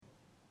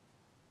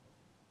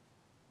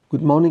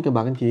Good morning các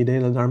bạn anh chị,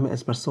 đây là Dharma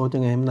Espresso cho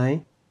ngày hôm nay.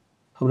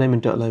 Hôm nay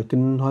mình trở lại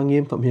kinh Hoa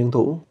Nghiêm Phẩm Hiền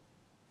Thủ.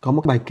 Có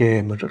một bài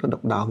kệ mà rất là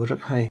độc đáo và rất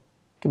hay.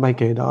 Cái bài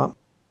kệ đó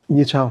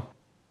như sau: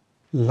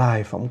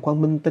 Lại phóng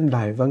quang minh tên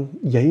Đại Vân,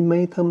 giấy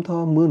mây thơm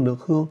tho mưa nước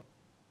hương.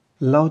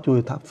 Lau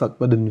chùi tháp Phật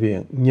và đình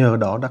viện, nhờ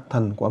đó đắc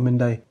thành quả minh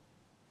đây.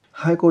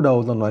 Hai câu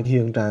đầu là nói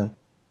hiện trạng,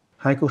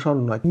 hai câu sau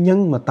là nói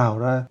nhân mà tạo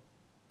ra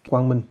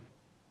quang minh.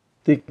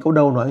 Thì câu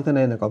đầu nói như thế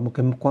này là có một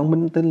cái quang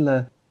minh tên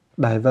là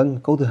Đại Vân.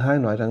 Câu thứ hai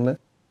nói rằng là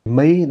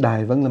mây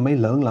Đại Vân là mây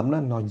lớn lắm đó,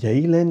 nó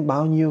dấy lên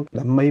bao nhiêu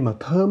đám mây mà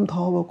thơm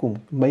tho vô cùng,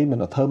 mây mà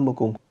nó thơm vô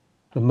cùng.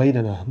 Rồi mây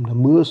này nó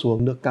mưa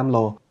xuống nước Cam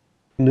Lồ,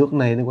 nước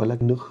này nó gọi là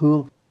nước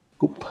hương,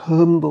 cũng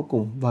thơm vô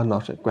cùng, và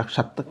nó sẽ quét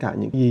sạch tất cả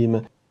những gì mà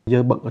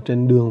dơ bẩn ở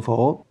trên đường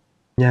phố,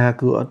 nhà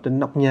cửa, trên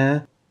nóc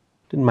nhà,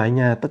 trên mái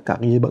nhà, tất cả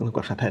cái dơ bẩn nó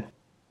quét sạch hết.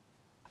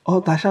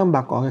 Tại sao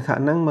bà có cái khả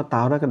năng mà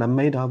tạo ra cái đám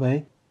mây đó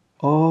vậy?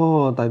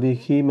 Tại vì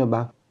khi mà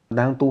bà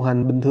đang tu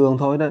hành bình thường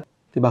thôi đó,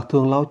 thì bà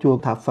thường lau chùi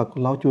tháp Phật,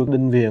 lau chùi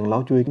đình viện,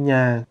 lau chùi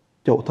nhà,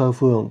 chỗ thờ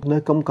phượng,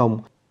 nơi công cộng.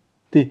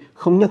 Thì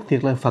không nhất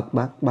thiết là Phật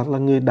bác là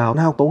người đạo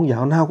nào, tôn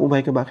giáo nào cũng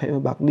vậy. Các bác hãy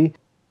bác đi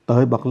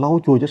tới bác lau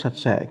chùi cho sạch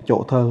sẽ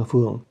chỗ thờ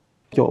phượng,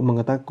 chỗ mà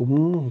người ta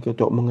cúng,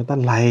 chỗ mà người ta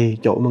lạy,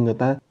 chỗ mà người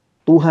ta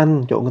tu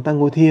hành, chỗ người ta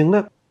ngồi thiền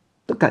đó.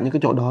 Tất cả những cái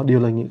chỗ đó đều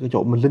là những cái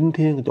chỗ mà linh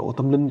thiêng, cái chỗ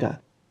tâm linh cả.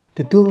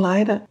 Thì tương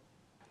lai đó,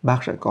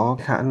 bác sẽ có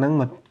khả năng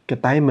mà cái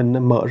tay mình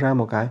mở ra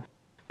một cái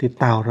thì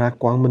tạo ra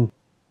quang minh.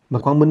 Mà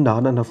quang minh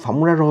đó nó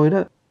phóng ra rồi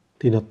đó,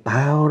 thì nó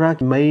tạo ra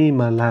cái mây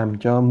mà làm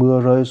cho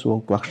mưa rơi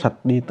xuống quét sạch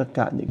đi tất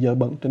cả những dơ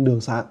bẩn trên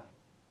đường xá.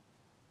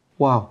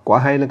 Wow, quá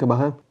hay lên các bạn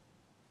ha.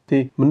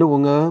 Thì mình đâu có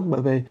ngờ,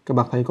 bởi vì các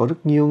bạn thấy có rất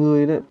nhiều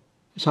người đó,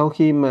 sau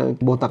khi mà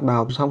Bồ Tát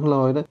Đạo xong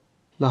rồi đó,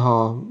 là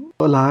họ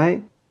ở lại,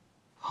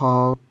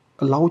 họ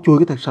lau chùi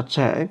cái thật sạch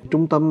sẽ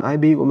trung tâm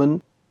IB của mình,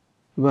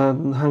 và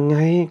hàng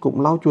ngày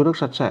cũng lau chùi rất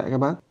sạch sẽ các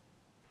bác.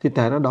 Thì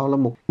tại đó là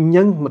một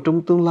nhân mà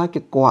trong tương lai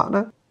cái quả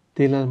đó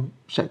thì là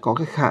sẽ có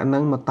cái khả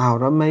năng mà tạo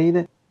ra mây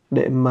đấy,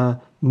 để mà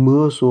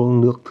mưa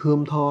xuống nước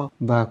thơm tho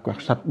và quét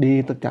sạch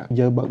đi tất cả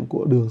dơ bẩn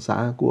của đường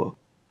xá, của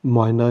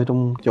mọi nơi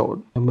trong chỗ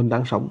mình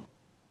đang sống.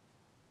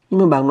 Nhưng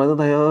mà bạn nói với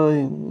thầy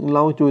ơi,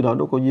 lau chùi đó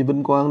đâu có gì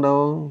vinh quang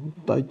đâu,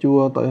 tới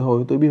chùa tới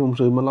hội tới bi hồng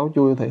sự mà lau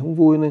chùi thầy không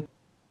vui này,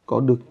 có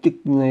được chức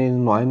này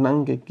nói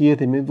năng cái kia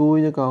thì mới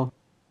vui, chứ còn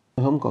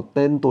không có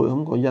tên tuổi,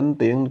 không có danh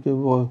tiếng, cứ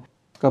vô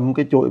cầm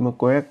cái chổi mà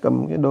quét,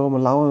 cầm cái đồ mà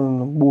lau,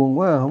 nó buồn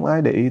quá, không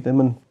ai để ý tới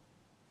mình.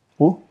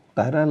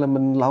 Tại ra là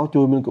mình lau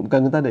chùi mình cũng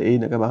cần người ta để ý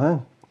nữa các bạn ha,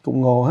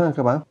 cũng ngộ ha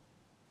các bạn.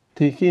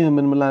 Thì khi mà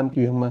mình làm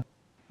chuyện mà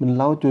mình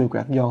lau chùi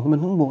quét dọn thì mình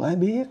không buồn ai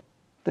biết,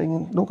 tại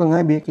đâu cần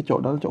ai biết, cái chỗ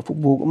đó là chỗ phục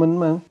vụ của mình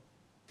mà.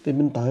 Thì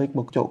mình tới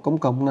một chỗ công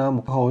cộng nào,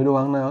 một hội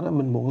đoàn nào đó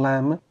mình muốn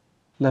làm á,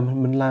 là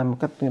mình làm một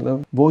cách là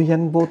vô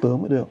danh vô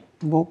tưởng mới được,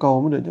 vô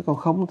cầu mới được, chứ còn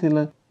không thì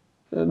là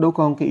đâu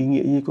còn cái ý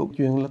nghĩa gì của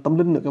chuyện là tâm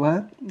linh nữa các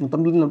bác.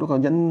 Tâm linh là đâu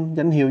còn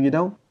danh hiệu gì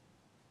đâu.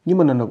 Nhưng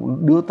mà nó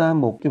cũng đưa ta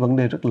một cái vấn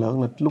đề rất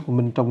lớn là lúc mà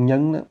mình trồng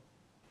nhân đó,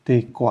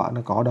 thì quả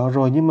nó có đó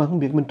rồi, nhưng mà không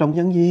biết mình trồng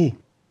nhân gì.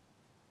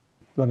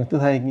 Rồi là tôi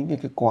thấy những cái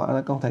quả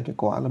là, con thấy cái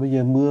quả là bây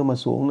giờ mưa mà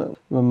xuống nữa,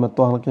 mà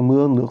toàn là cái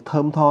mưa nước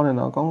thơm tho này,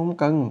 nó con không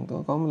cần,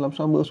 con làm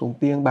sao mưa xuống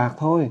tiền bạc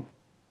thôi.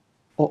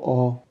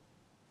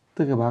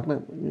 Thưa các bác đó,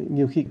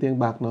 nhiều khi tiền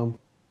bạc nó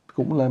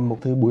cũng là một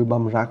thứ bụi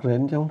bặm rác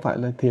rến, chứ không phải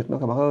là thiệt đâu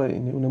các bác ơi,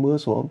 nếu nó mưa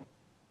xuống.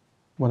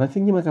 Mà nói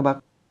chứ, nhưng mà các bác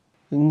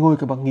ngồi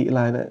các bác nghĩ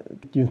lại đó,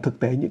 chuyện thực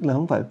tế nhất là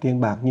không phải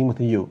tiền bạc. Nhưng mà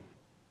thí dụ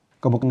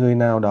có một người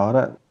nào đó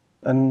đó,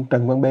 anh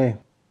Trần Văn B,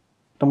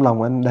 trong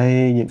lòng anh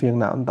đầy những phiền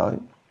não, anh tới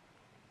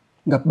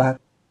gặp bác,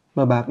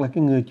 mà bác là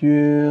cái người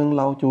chuyên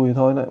lau chùi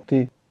thôi đó,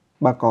 thì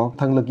bác có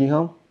thần lực gì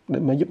không để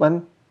mà giúp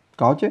anh?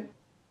 Có chứ.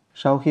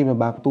 Sau khi mà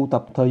bác tu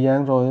tập thời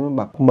gian rồi,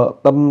 bác mở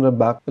tâm rồi,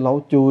 bác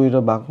lau chùi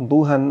rồi, bác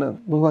tu hành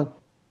vân vân,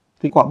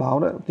 thì quả báo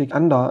đó, thì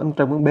anh đó, anh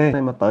Trần Văn B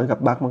này mà tới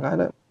gặp bác một cái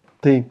đó,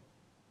 thì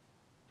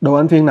đầu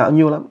anh phiền não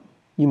nhiều lắm,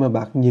 nhưng mà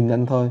bác nhìn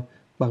anh thôi,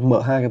 bác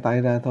mở hai cái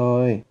tay ra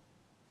thôi.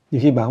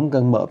 Nhiều khi bác không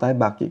cần mở tay,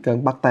 bác chỉ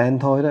cần bắt tay anh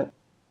thôi đó,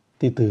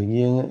 thì tự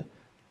nhiên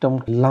trong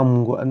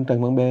lòng của anh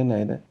Trần Văn B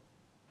này đó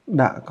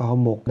đã có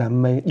một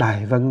đám mây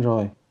Đại Vân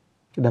rồi.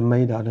 Cái đám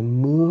mây đó nó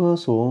mưa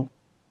xuống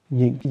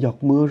những cái giọt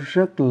mưa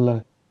rất là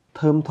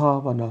thơm tho,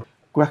 và nó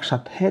quét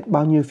sạch hết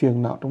bao nhiêu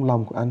phiền não trong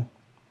lòng của anh.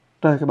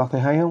 Trời, các bạn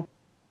thấy hay không?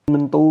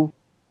 Mình tu,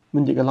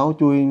 mình chỉ cần lau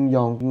chùi,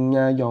 dọn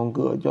nhà, dọn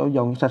cửa, cho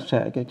dọn sạch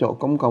sẽ cái chỗ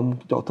công cộng,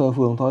 chỗ thờ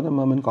phượng thôi đó,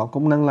 mà mình có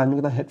công năng làm cho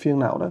người ta hết phiền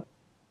não đó.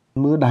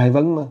 Mưa Đại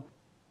Vân mà,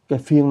 cái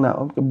phiền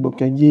não,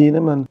 cái gì đó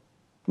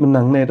mình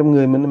nặng nề trong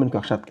người mình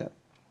quét sạch cả.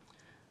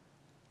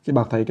 Các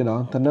bạn thấy cái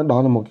đó, thành ra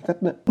đó là một cái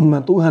cách đó, mà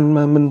tu hành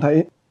mà mình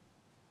thấy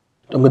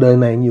trong cái đời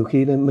này nhiều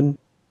khi mình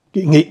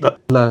chỉ nghĩ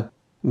là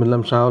mình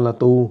làm sao là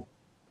tu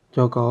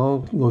cho có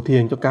ngồi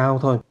thiền cho cao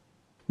thôi.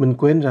 Mình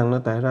quên rằng là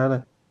tại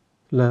ra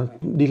là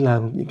đi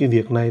làm những cái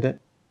việc này đấy,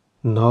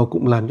 nó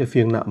cũng làm cho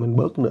phiền não mình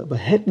bớt nữa, và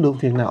hết luôn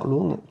phiền não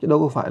luôn. Chứ đâu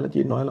có phải là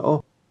chỉ nói là bây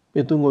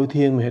giờ tôi ngồi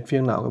thiền mà hết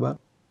phiền não các bác.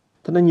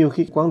 Thế nên nhiều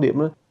khi quan điểm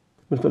đó,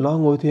 mình phải lo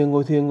ngồi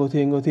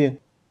thiền,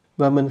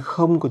 và mình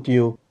không có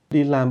chịu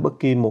đi làm bất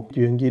kỳ một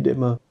chuyện gì để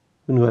mà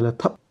mình gọi là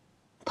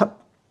thấp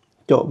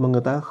chỗ mà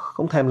người ta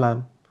không thèm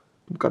làm.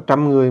 có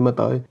trăm người mà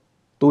tới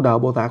tu đạo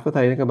Bồ Tát với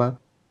thầy đấy các bạn.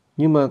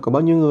 Nhưng mà có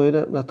bao nhiêu người đó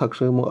là thật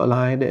sự muốn ở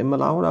lại để mà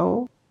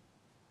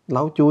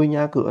lau chùi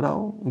nhà cửa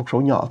đâu, một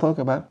số nhỏ thôi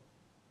các bạn.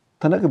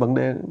 Thật ra cái vấn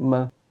đề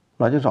mà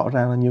nói cho rõ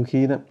ràng là nhiều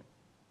khi đó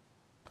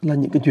là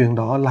những cái chuyện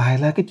đó lại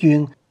là cái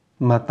chuyện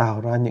mà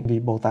tạo ra những vị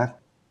Bồ Tát.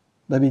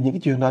 Tại vì những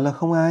cái chuyện đó là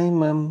không ai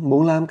mà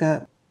muốn làm cả.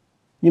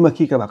 Nhưng mà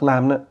khi các bạn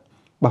làm đó,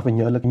 bạn phải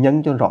nhớ là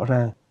nhân cho rõ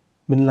ràng.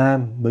 Mình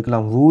làm với cái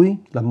lòng vui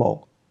là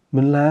một.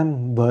 Mình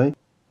làm với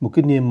một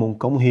cái niềm muốn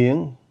cống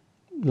hiến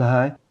là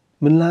hai.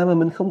 Mình làm mà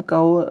mình không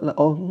cầu là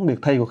không biết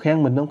thầy có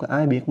khen mình không, có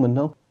ai biết mình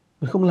không.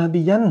 Mình không làm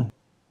vì danh.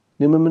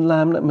 Nếu mà mình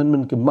làm đó,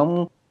 mình cứ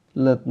mong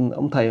là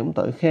ông thầy ông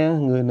tới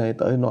khen, người này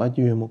tới nói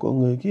chuyện một con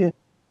người kia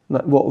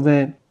nói vỗ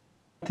về,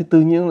 thì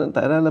tự nhiên là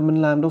tại ra là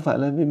mình làm đâu phải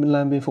là vì mình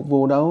làm vì phục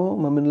vụ đâu,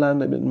 mà mình làm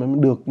để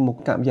mình được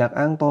một cảm giác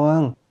an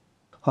toàn,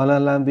 hoặc là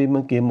làm vì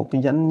mình kiếm một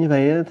cái danh như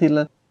vậy á, thì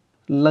là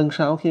lần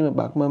sau khi mà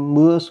bác mà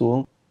mưa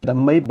xuống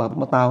đám mây bác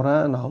mà tạo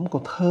ra nó không có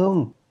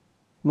thơm,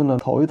 mà nó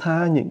thổi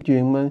tha những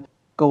chuyện mà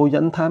cầu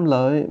danh tham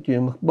lợi,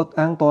 chuyện mà bất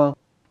an toàn.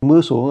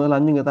 Mưa xuống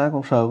làm như người ta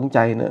còn sợ còn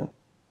chạy nữa,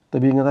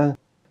 tại vì người ta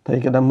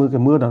thấy cái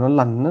mưa đó nó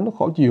lạnh, nó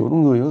khó chịu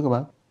trong người đó các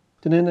bạn.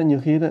 Cho nên là nhiều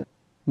khi đó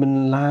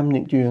mình làm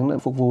những chuyện đó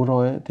phục vụ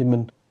rồi ấy, thì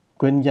mình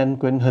quên danh,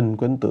 quên hình,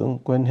 quên tướng,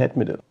 quên hết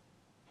mới được.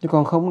 Chứ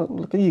còn không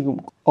là cái gì cũng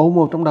ôm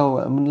một trong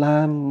đầu, mình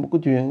làm một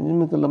cái chuyện nhưng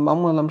mà cứ làm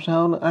mong là làm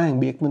sao nó ai cũng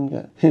biết mình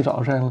cả. Thì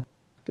rõ ràng là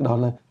cái đó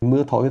là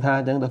mưa thổi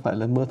tha chứ không phải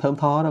là mưa thơm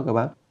tho đâu các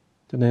bạn.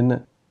 Cho nên là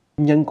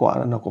nhân quả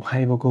là nó cũng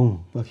hay vô cùng.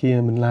 Và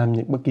khi mình làm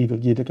những bất kỳ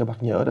việc gì thì các bạn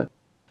nhớ đó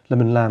là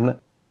mình làm đó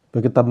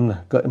với cái tâm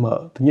là cởi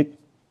mở, thứ nhất.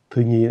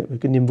 Thứ nhì với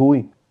cái niềm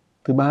vui.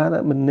 Thứ ba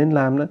đó mình nên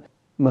làm đó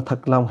mà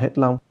thật lòng, hết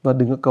lòng, và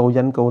đừng có cầu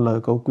danh, cầu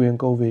lời, cầu quyền,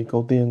 cầu vị,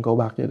 cầu tiền, cầu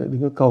bạc vậy đó,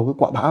 đừng có cầu cái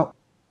quả báo.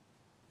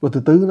 Và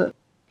thứ tư đó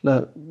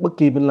là bất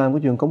kỳ mình làm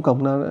cái chuyện công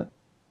cộng nào đó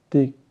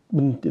thì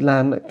mình chỉ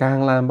làm,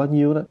 càng làm bao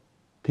nhiêu đó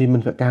thì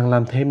mình phải càng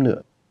làm thêm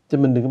nữa. Chứ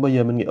mình đừng có bao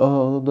giờ mình nghĩ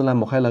tôi làm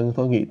một hai lần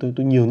thôi, nghĩ tôi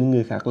nhường những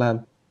người khác làm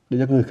để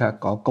cho người khác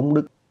có công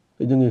đức,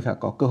 để cho người khác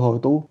có cơ hội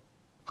tu.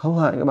 Không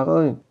phải các bác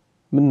ơi.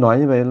 Mình nói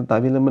như vậy là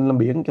tại vì là mình làm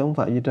biến chứ không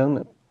phải gì trơn.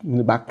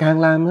 Người bác càng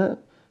làm á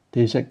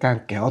thì sẽ càng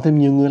kéo thêm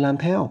nhiều người làm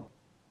theo.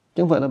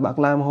 Chứ không phải là bác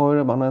làm hồi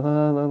rồi bác nói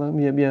thôi,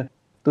 bây giờ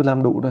tôi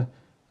làm đủ rồi.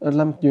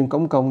 Làm chuyện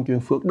công cộng, chuyện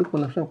phước đức mà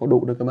làm sao có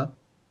đủ được các bác.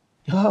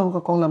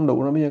 Không, con làm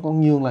đủ rồi, bây giờ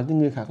con nhường lại cho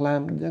người khác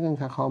làm, chắc người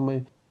khác họ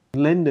mới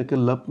lên được cái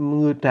lớp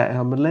người trẻ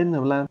họ mình lên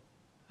rồi làm.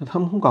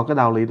 Không có cái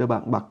đạo lý đâu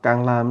bạn. Bạn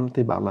càng làm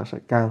thì bạn là sẽ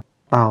càng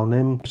tạo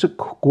nên sức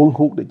cuốn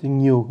hút để cho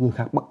nhiều người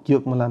khác bắt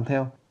chước mà làm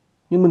theo.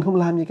 Nhưng mình không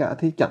làm gì cả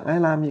thì chẳng ai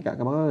làm gì cả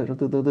các bác ơi. Rồi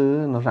từ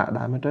từ nó rã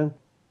đám hết trơn.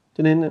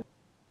 Cho nên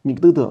những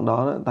tư tưởng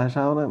đó tại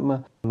sao đó mà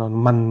nó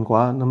mạnh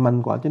quá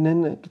cho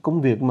nên cái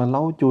công việc mà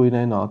lau chùi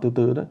này nọ từ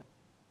từ đó,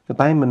 cái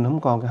tay mình không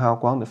còn cái hào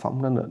quang để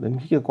phóng ra nữa. Đến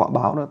cái quả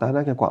báo đó, tại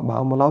ra cái quả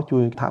báo mà lau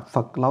chùi tháp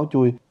Phật, lau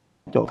chùi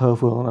chỗ thờ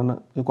phượng đó,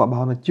 cái quả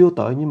báo này chưa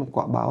tới, nhưng mà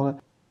quả báo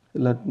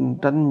là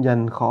tranh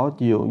giành, khó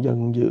chịu,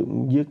 giận dữ,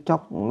 giết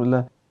chóc,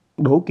 là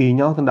đố kỵ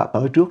nhau thì đã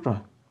tới trước rồi.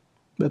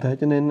 Bởi thế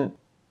cho nên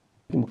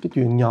một cái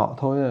chuyện nhỏ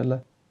thôi là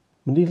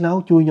mình đi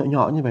lau chùi nhỏ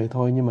nhỏ như vậy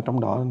thôi, nhưng mà trong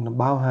đó nó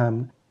bao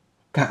hàm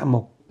cả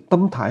một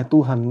tâm thái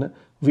tu hành đó,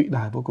 vĩ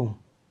đại vô cùng.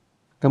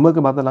 Cảm ơn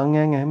các bạn đã lắng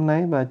nghe ngày hôm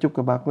nay, và chúc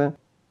các bạn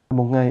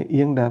một ngày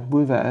yên đẹp,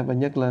 vui vẻ, và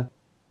nhất là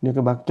nếu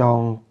các bạn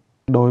chọn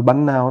đội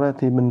bánh nào đó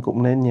thì mình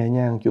cũng nên nhẹ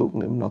nhàng chút.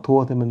 Nếu nó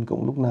thua thì mình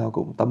cũng lúc nào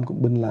cũng tâm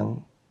cũng bình lặng,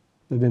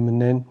 bởi vì mình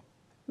nên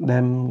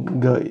đem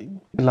gửi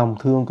cái lòng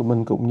thương của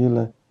mình cũng như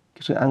là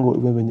cái sự an ủi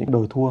về những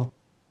đội thua,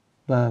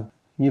 và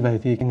như vậy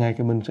thì cái ngày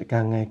của mình sẽ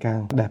càng ngày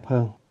càng đẹp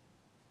hơn.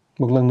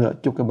 Một lần nữa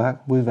chúc các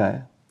bác vui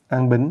vẻ,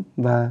 an bính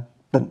và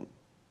tịnh.